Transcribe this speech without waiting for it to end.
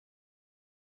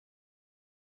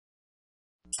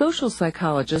Social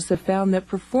psychologists have found that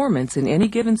performance in any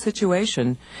given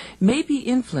situation may be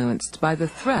influenced by the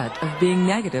threat of being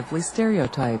negatively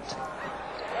stereotyped.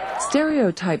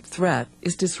 Stereotype threat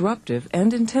is disruptive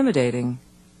and intimidating.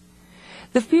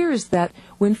 The fear is that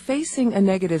when facing a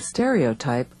negative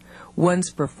stereotype, one's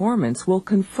performance will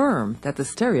confirm that the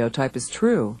stereotype is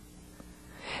true.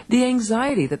 The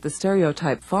anxiety that the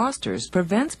stereotype fosters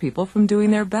prevents people from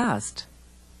doing their best.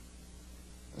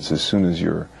 As soon as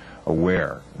you're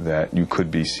aware that you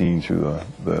could be seen through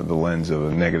the lens of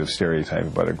a negative stereotype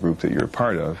about a group that you're a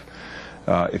part of,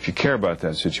 if you care about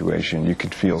that situation, you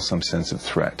could feel some sense of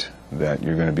threat, that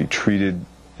you're going to be treated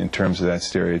in terms of that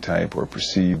stereotype or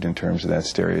perceived in terms of that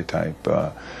stereotype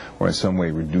or in some way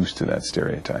reduced to that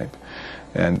stereotype.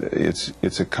 And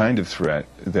it's a kind of threat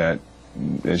that,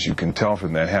 as you can tell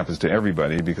from that, happens to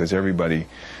everybody, because everybody's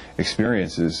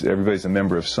a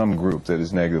member of some group that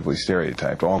is negatively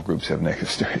stereotyped. All groups have negative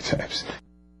stereotypes.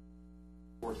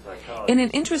 In an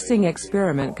interesting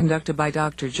experiment conducted by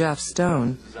Dr. Jeff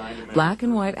Stone, black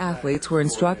and white athletes were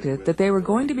instructed that they were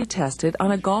going to be tested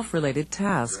on a golf-related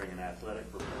task.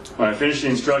 When I finish the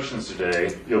instructions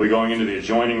today, you'll be going into the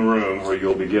adjoining room where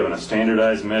you'll be given a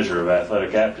standardized measure of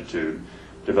athletic aptitude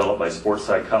developed by sports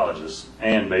psychologists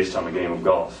and based on the game of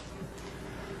golf.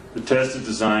 The test is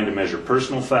designed to measure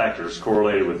personal factors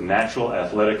correlated with natural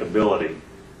athletic ability,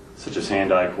 such as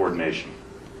hand-eye coordination.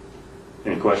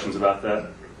 Any questions about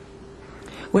that?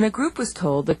 When a group was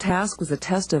told the task was a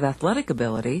test of athletic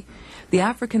ability, the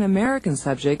African American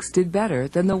subjects did better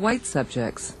than the white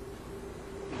subjects.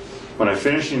 When I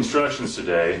finish the instructions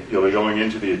today, you'll be going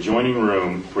into the adjoining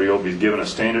room where you'll be given a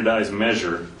standardized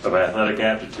measure of athletic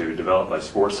aptitude developed by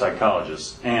sports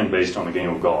psychologists and based on the game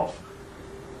of golf.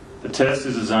 The test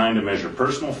is designed to measure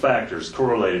personal factors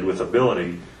correlated with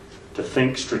ability to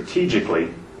think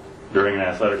strategically during an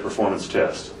athletic performance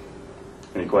test.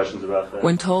 Any questions about that?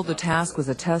 When told the task was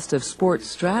a test of sports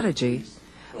strategy,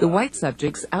 the white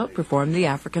subjects outperformed the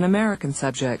African American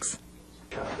subjects.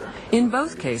 In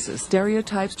both cases,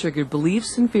 stereotypes triggered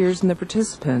beliefs and fears in the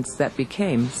participants that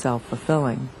became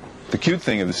self-fulfilling. The cute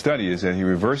thing of the study is that he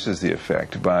reverses the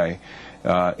effect by,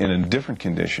 in a different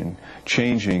condition,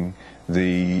 changing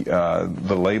the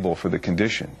label for the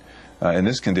condition. In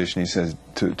this condition, he says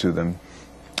to them,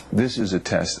 this is a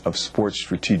test of sports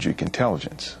strategic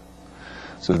intelligence.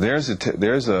 So there's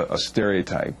a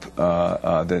stereotype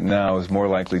that now is more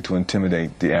likely to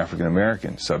intimidate the African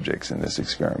American subjects in this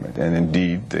experiment, and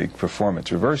indeed the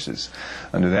performance reverses.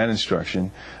 Under that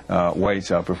instruction,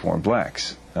 whites outperform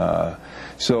blacks.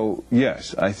 So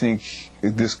yes, I think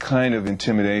this kind of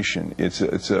intimidation, I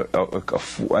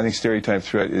think stereotype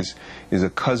threat is a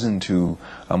cousin to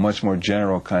a much more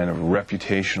general kind of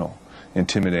reputational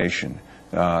intimidation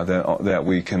that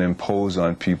we can impose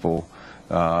on people.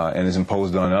 And is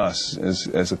imposed on us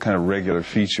as a kind of regular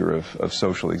feature of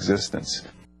social existence.